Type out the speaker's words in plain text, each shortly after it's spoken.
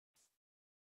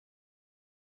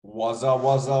What's up,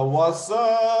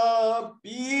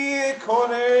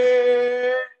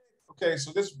 Bitcoin? Okay,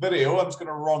 so this video, I'm just going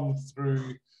to run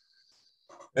through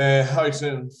how to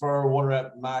infer one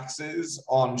rep maxes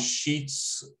on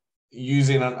sheets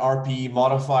using an RPE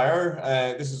modifier.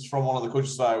 This is from one of the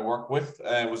coaches that I work with.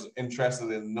 I was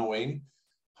interested in knowing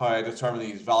how I determine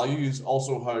these values,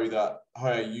 also how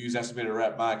I use estimated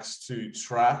rep max to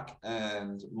track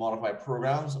and modify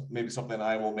programs. Maybe something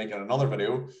I will make in another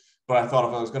video. But I thought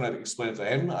if I was going to explain it to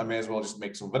him, I may as well just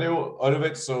make some video out of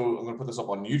it. So I'm going to put this up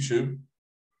on YouTube.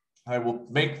 I will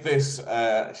make this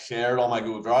shared on my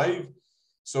Google Drive.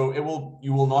 So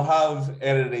you will not have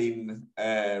editing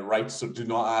rights. So do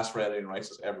not ask for editing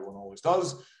rights, as everyone always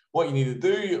does. What you need to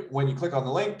do when you click on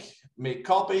the link, make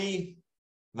copy.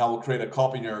 That will create a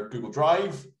copy in your Google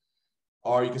Drive.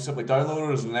 Or you can simply download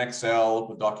it as an Excel,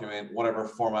 open document, whatever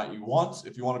format you want.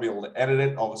 If you want to be able to edit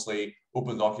it, obviously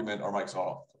open document or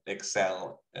Microsoft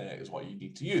Excel is what you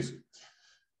need to use.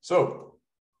 So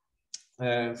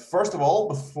first of all,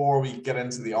 before we get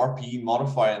into the RPE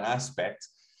modifying aspect,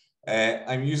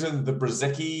 I'm using the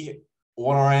Brzezicki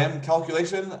 1RM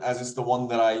calculation as it's the one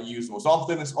that I use most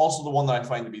often. It's also the one that I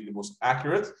find to be the most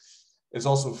accurate. It's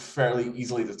also fairly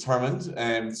easily determined.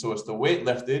 And so it's the weight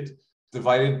lifted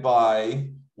divided by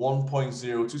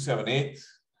 1.0278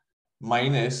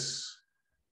 minus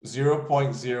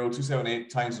 0.0278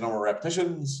 times the number of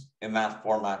repetitions in that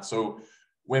format. So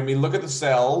when we look at the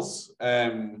cells,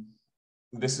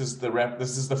 this is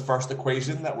the first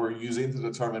equation that we're using to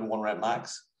determine one rep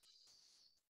max.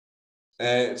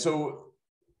 So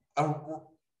an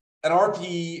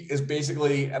RPE is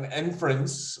basically an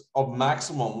inference of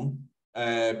maximum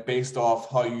based off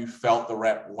how you felt the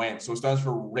rep went. So it stands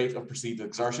for rate of perceived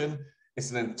exertion. It's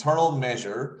an internal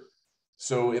measure.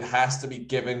 So it has to be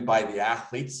given by the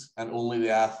athlete and only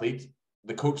the athlete.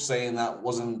 The coach saying that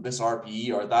wasn't this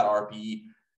RPE or that RPE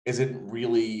isn't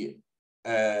really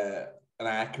an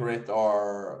accurate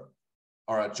or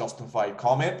a justified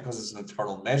comment because it's an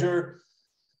internal measure.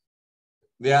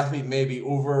 The athlete may be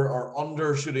over or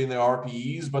under shooting the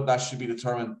RPEs, but that should be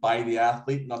determined by the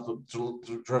athlete, not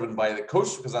driven by the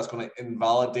coach, because that's going to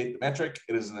invalidate the metric.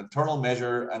 It is an internal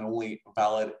measure and only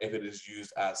valid if it is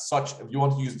used as such. If you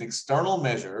want to use an external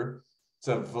measure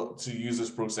to use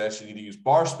this process, you need to use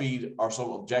bar speed or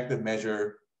some objective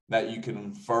measure that you can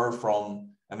infer from,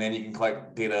 and then you can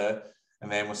collect data.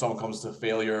 And then when someone comes to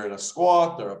failure in a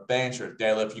squat or a bench or a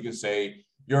deadlift, you can say,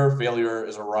 your failure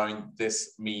is around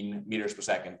this mean meters per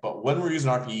second. But when we're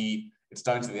using RPE, it's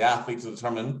down to the athlete to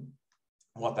determine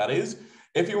what that is.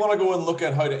 If you want to go and look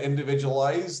at how to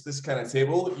individualize this kind of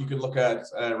table, you can look at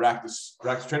Rack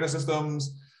Trainer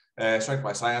Systems, Strength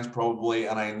by Science probably,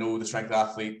 and I know the Strength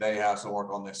Athlete, they have some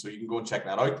work on this, so you can go and check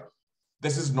that out.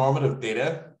 This is normative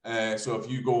data. So if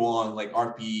you go on like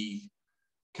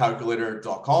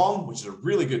rpecalculator.com, which is a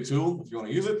really good tool if you want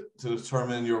to use it to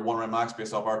determine your one rep max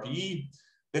based off RPE,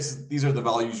 these are the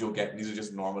values you'll get. These are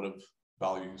just normative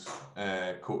values.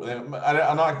 I'm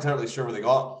not entirely sure where they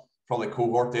got. Probably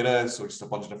cohort data, so just a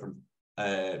bunch of different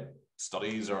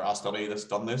studies or a study that's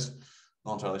done this.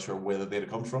 Not entirely sure where the data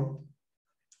comes from,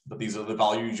 but these are the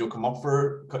values you'll come up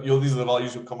for. These are the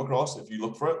values you'll come across if you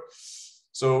look for it.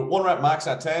 So one rep max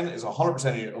at 10 is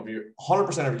 100% of your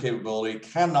capability.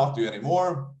 Cannot do any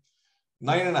more.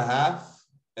 9.5.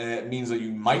 It means that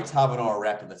you might have another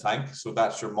rep in the tank. So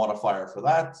that's your modifier for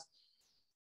that.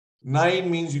 9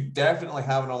 means you definitely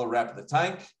have another rep in the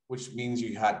tank, which means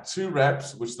you had 2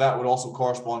 reps, which that would also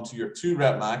correspond to your 2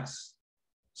 rep max.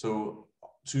 So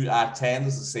 2 at 10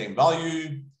 is the same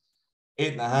value.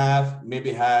 8.5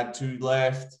 maybe had 2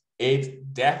 left.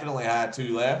 8 definitely had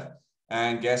 2 left.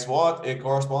 And guess what? It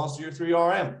corresponds to your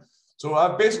 3RM. So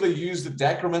I've basically used the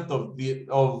decrement of the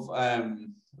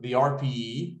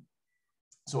RPE.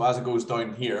 So as it goes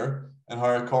down here and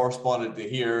how it corresponded to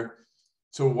here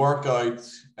to work out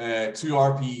 2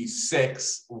 RPE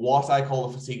 6, what I call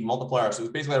the fatigue multiplier. So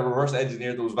it's basically I reverse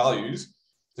engineered those values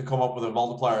to come up with a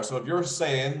multiplier. So if you're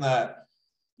saying that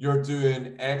you're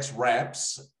doing X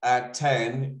reps at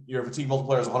 10, your fatigue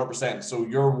multiplier is 100%. So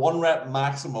your one rep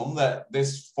maximum that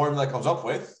this formula comes up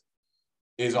with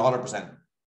is 100%.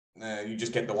 You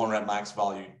just get the one rep max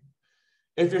value.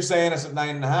 If you're saying it's at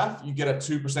 9.5, you get a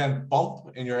 2%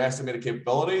 bump in your estimated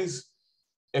capabilities.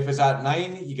 If it's at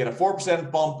 9, you get a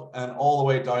 4% bump and all the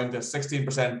way down to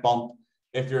 16% bump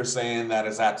if you're saying that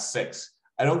it's at 6.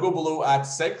 I don't go below at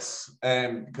 6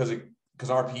 because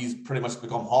RP's pretty much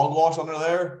become hogwash under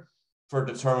there for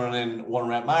determining one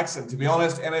rep max. And to be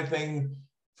honest, anything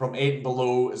from 8 and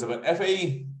below is a bit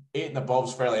iffy. 8 and above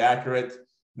is fairly accurate.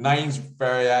 9's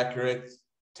very accurate.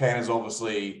 10 is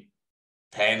obviously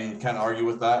pen can't argue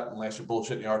with that unless you're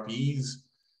bullshitting the RPEs.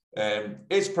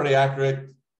 It's pretty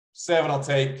accurate. 7 I'll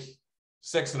take,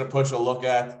 6 at a push I'll look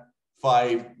at,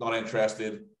 5 not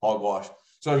interested, hogwash.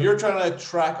 So if you're trying to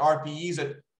track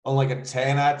RPEs on like a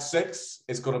 10 at 6,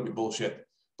 it's going to be bullshit.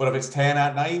 But if it's 10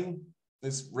 at 9,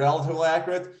 it's relatively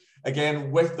accurate. Again,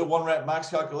 with the 1 rep max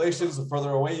calculations, the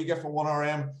further away you get from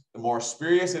 1RM, the more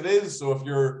spurious it is. So if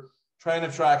you're trying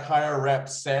to track higher rep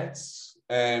sets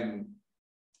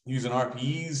using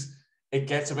RPEs, it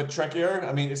gets a bit trickier.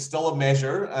 I mean, it's still a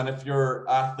measure. And if your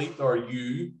athlete or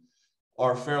you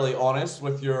are fairly honest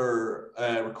with your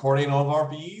recording of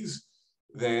RPEs,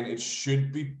 then it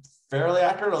should be fairly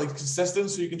accurate, or at least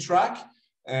consistent, so you can track.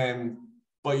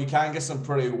 But you can get some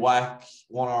pretty whack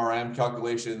 1RM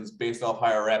calculations based off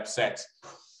higher rep sets.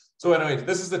 So anyway,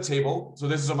 this is the table. So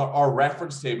this is our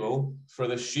reference table for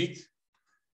this sheet.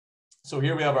 So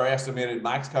here we have our estimated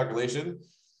max calculation.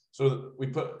 So we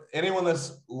put anyone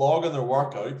that's logging their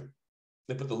workout,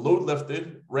 they put the load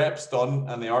lifted, reps done,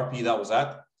 and the RP that was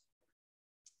at.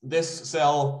 This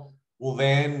cell will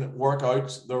then work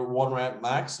out their 1 rep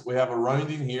max. We have a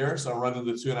rounding here, so I'm rounding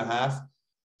to 2.5.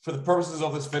 For the purposes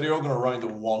of this video, I'm going to round to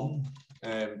 1,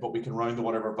 but we can round to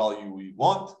whatever value we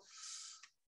want.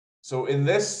 So in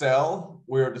this cell,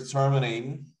 we are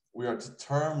determining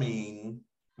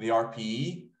the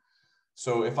RPE.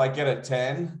 So if I get a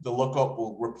 10, the lookup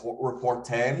will report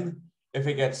 10. If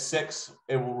it gets 6,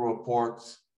 it will report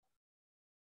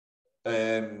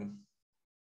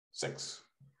 6.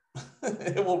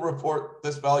 It will report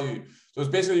this value. So it's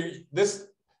basically this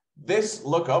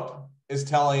lookup is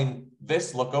telling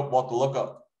this lookup what to look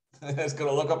up. It's going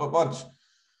to look up a bunch.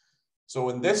 So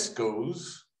when this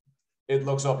goes, it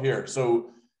looks up here. So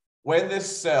when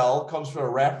this cell comes for a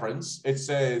reference, it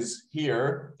says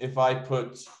here, if I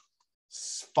put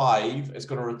 5, it's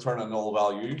going to return a null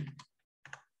value.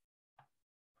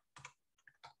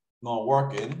 Not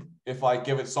working. If I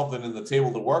give it something in the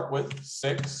table to work with,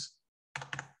 6,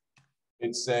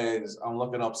 it says I'm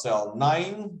looking up cell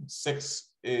 9. 6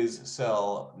 is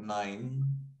cell 9.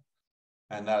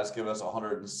 And that has given us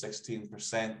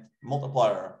 116%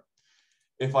 multiplier.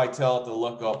 If I tell it to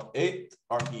look up 8,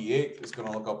 RPE 8 is going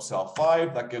to look up cell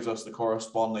 5. That gives us the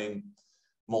corresponding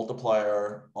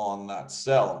multiplier on that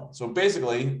cell. So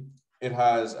basically, it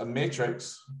has a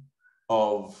matrix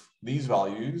of these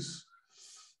values,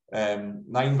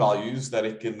 9 values, that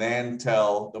it can then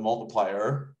tell the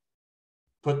multiplier,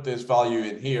 put this value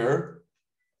in here,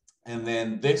 and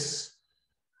then this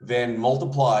then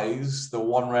multiplies the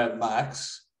 1 rep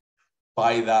max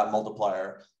by that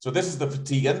multiplier. So this is the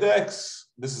fatigue index.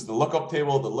 This is the lookup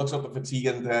table that looks up the fatigue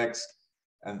index,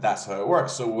 and that's how it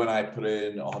works. So when I put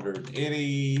in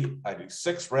 180, I do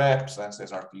 6 reps, that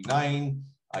says RP 9,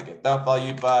 I get that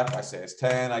value back. I say it's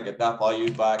 10, I get that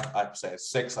value back. I say it's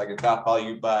 6, I get that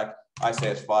value back. I say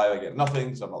it's 5, I get nothing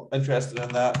because I'm not interested in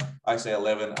that. I say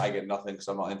 11, I get nothing because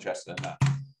I'm not interested in that.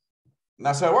 And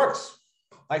that's how it works.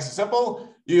 Nice and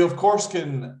simple. You, of course,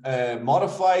 can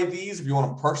modify these if you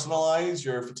want to personalize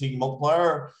your fatigue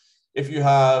multiplier. If you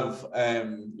have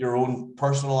your own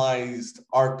personalized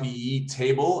RPE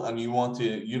table and you want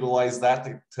to utilize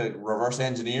that to reverse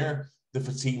engineer the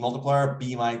fatigue multiplier,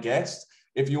 be my guest.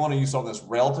 If you want to use something that's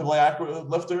relatively accurate with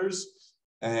lifters,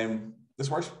 this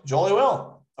works jolly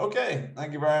well. Okay,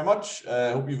 thank you very much.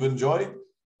 I hope you've enjoyed.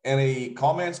 Any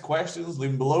comments, questions, leave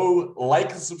them below.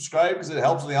 Like and subscribe because it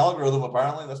helps in the algorithm,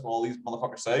 apparently. That's what all these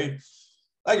motherfuckers say.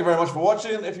 Thank you very much for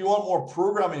watching. If you want more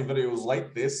programming videos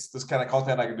like this kind of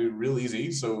content I can do real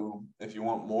easy. So if you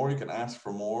want more, you can ask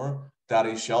for more.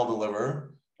 Daddy shall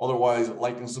deliver. Otherwise,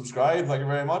 like and subscribe. Thank you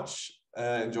very much.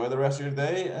 Enjoy the rest of your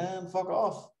day and fuck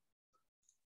off.